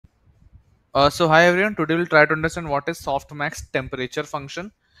So hi everyone, today we'll try to understand what is SoftMax temperature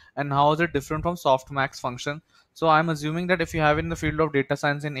function and how is it different from SoftMax function. So I'm assuming that if you have in the field of data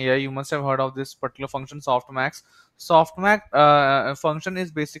science and AI, you must have heard of this particular function SoftMax. SoftMax function is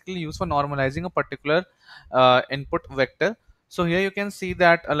basically used for normalizing a particular input vector. So here you can see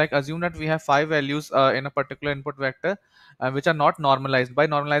that like assume that we have five values in a particular input vector which are not normalized. By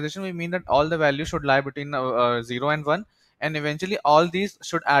normalization we mean that all the values should lie between 0 and 1, and eventually all these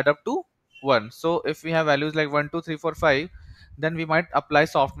should add up to 1. So if we have values like 1 2 3 4 5, then we might apply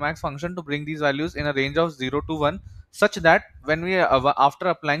softmax function to bring these values in a range of 0 to 1, such that when we after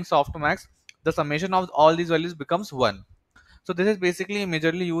applying softmax, the summation of all these values becomes 1. So this is basically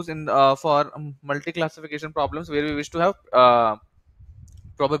majorly used in for multi classification problems where we wish to have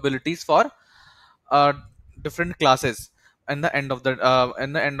probabilities for uh, different classes in the end of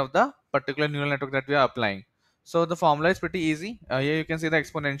the particular neural network that we are applying. So the formula is pretty easy. Here you can see the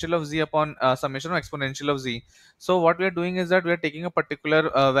exponential of z upon summation of exponential of z. So what we are doing is that we are taking a particular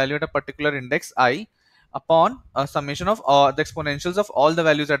value at a particular index I upon a summation of the exponentials of all the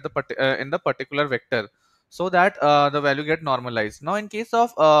values at the in the particular vector, so that the value get normalized. Now in case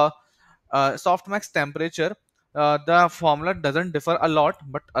of softmax temperature, the formula doesn't differ a lot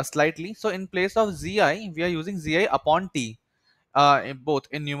but slightly. So in place of zi we are using zi upon t, in both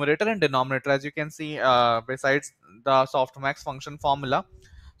in numerator and denominator, as you can see besides the softmax function formula.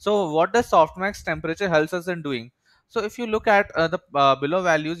 So what does softmax temperature helps us in doing? So if you look at the below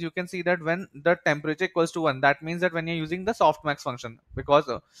values, you can see that when the temperature equals to 1, that means that when you're using the softmax function, because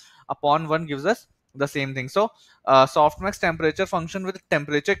upon 1 gives us the same thing. So softmax temperature function with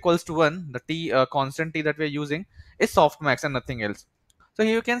temperature equals to 1, the t constant t that we're using is softmax and nothing else. So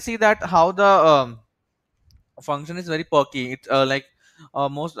here you can see that how the function is very perky. It's like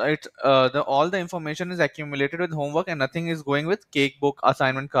most it's the all the information is accumulated with homework and nothing is going with cake, book,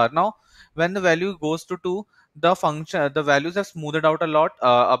 assignment card. Now when the value goes to 2, the function the values have smoothed out a lot,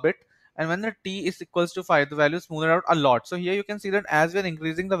 a bit, and when the t is equals to 5, the value is smoothed out a lot. So here you can see that as we're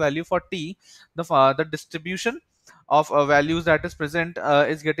increasing the value for t, the distribution of values that is present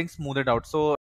is getting smoothed out. So